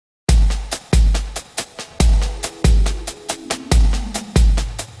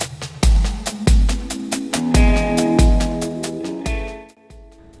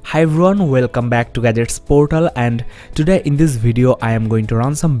Hi everyone, welcome back to Gadgets portal, and today in this video I am going to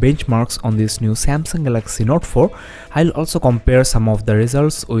run some benchmarks on this new Samsung Galaxy Note 4. I'll also compare some of the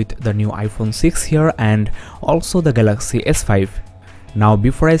results with the new iPhone 6 here and also the Galaxy S5. Now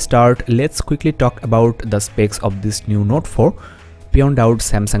before I start, let's quickly talk about the specs of this new Note 4. Beyond doubt,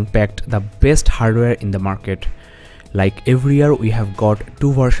 Samsung packed the best hardware in the market. Like every year, we have got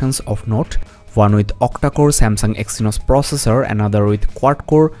two versions of Note. One with octa-core Samsung Exynos processor, another with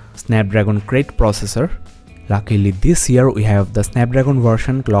quad-core Snapdragon Krait processor. Luckily this year we have the Snapdragon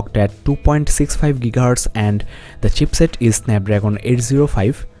version clocked at 2.65 GHz and the chipset is Snapdragon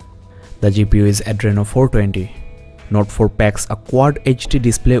 805. The GPU is Adreno 420. Note 4 packs a Quad HD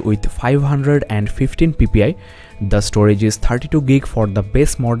display with 515 ppi. The storage is 32 GB for the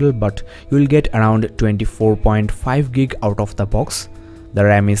base model, but you will get around 24.5 GB out of the box. The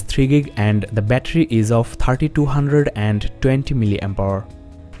RAM is 3 GB and the battery is of 3220 mAh.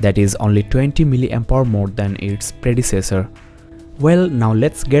 That is only 20 mAh more than its predecessor. Well, now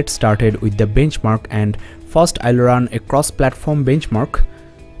let's get started with the benchmark, and first I'll run a cross-platform benchmark.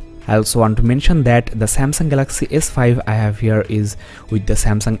 I also want to mention that the Samsung Galaxy S5 I have here is with the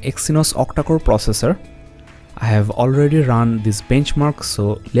Samsung Exynos octa-core processor. I have already run this benchmark,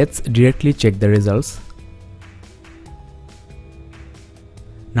 so let's directly check the results.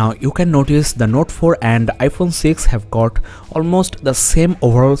 Now you can notice the Note 4 and iPhone 6 have got almost the same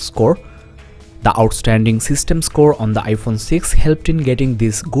overall score. The outstanding system score on the iPhone 6 helped in getting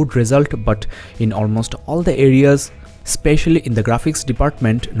this good result, but in almost all the areas, especially in the graphics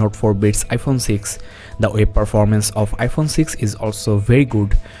department, Note 4 beats iPhone 6. The web performance of iPhone 6 is also very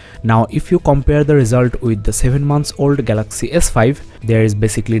good. Now if you compare the result with the 7 months old Galaxy S5, there is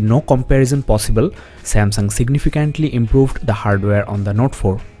basically no comparison possible. Samsung significantly improved the hardware on the Note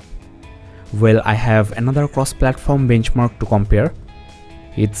 4. Well, I have another cross-platform benchmark to compare.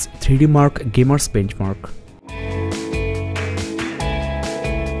 It's NenaMark Gamers benchmark.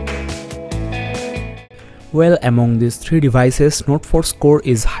 Well, among these three devices, Note 4 score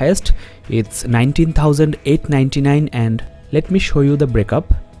is highest. It's 19,899, and let me show you the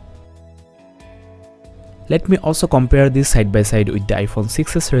breakup. Let me also compare this side by side with the iPhone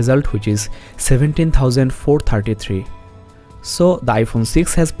 6's result, which is 17,433. So the iPhone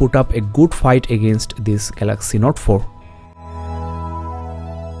 6 has put up a good fight against this Galaxy Note 4.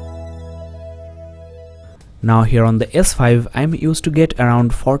 Now here on the S5, I'm used to get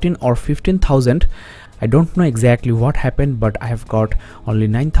around 14 or 15,000. I don't know exactly what happened, but I have got only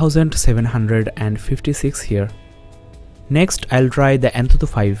 9,756 here. Next, I'll try the AnTuTu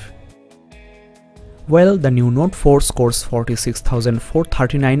 5. Well, the new Note 4 scores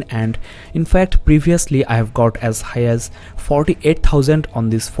 46,439, and in fact previously I have got as high as 48,000 on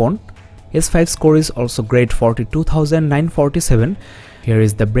this phone. S5 score is also great, 42,947. Here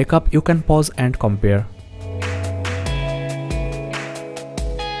is the breakup. You can pause and compare.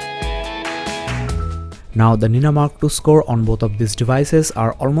 Now the NenaMark 2 score on both of these devices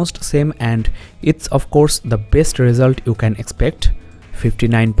are almost same, and it's of course the best result you can expect.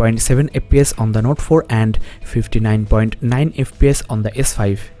 59.7 FPS on the Note 4 and 59.9 FPS on the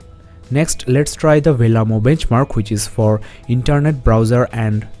S5. Next, let's try the Vellamo benchmark, which is for internet browser,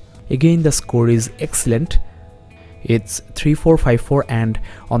 and again the score is excellent. It's 3454, and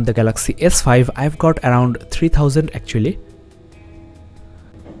on the Galaxy S5 I've got around 3000 actually.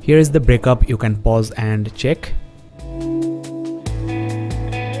 Here is the breakup. You can pause and check.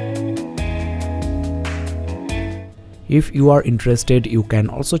 If you are interested, you can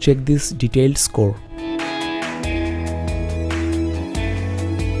also check this detailed score.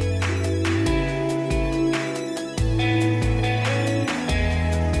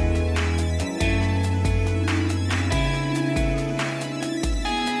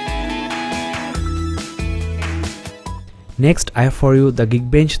 Next, I have for you the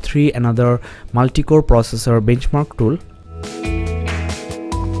Geekbench 3, another multi-core processor benchmark tool.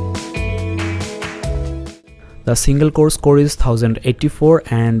 The single core score is 1084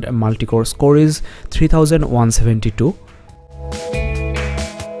 and multi-core score is 3172.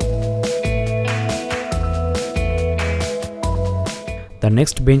 The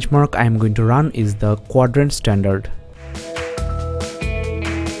next benchmark I am going to run is the Quadrant standard.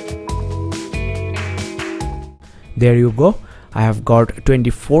 There you go. I have got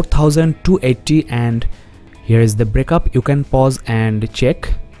 24,280, and here is the breakup. You can pause and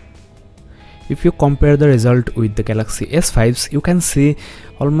check. If you compare the result with the Galaxy S5s, you can see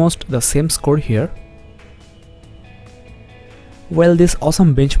almost the same score here. Well, this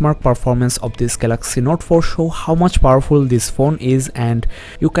awesome benchmark performance of this Galaxy Note 4 show how much powerful this phone is, and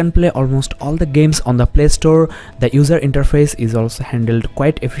you can play almost all the games on the Play Store. The user interface is also handled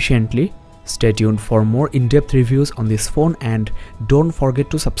quite efficiently. Stay tuned for more in-depth reviews on this phone and don't forget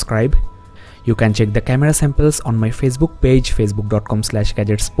to subscribe. You can check the camera samples on my Facebook page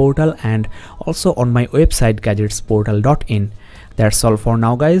facebook.com/gadgetsportal and also on my website gadgetsportal.in. That's all for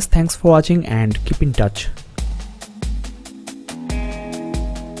now guys, thanks for watching and keep in touch.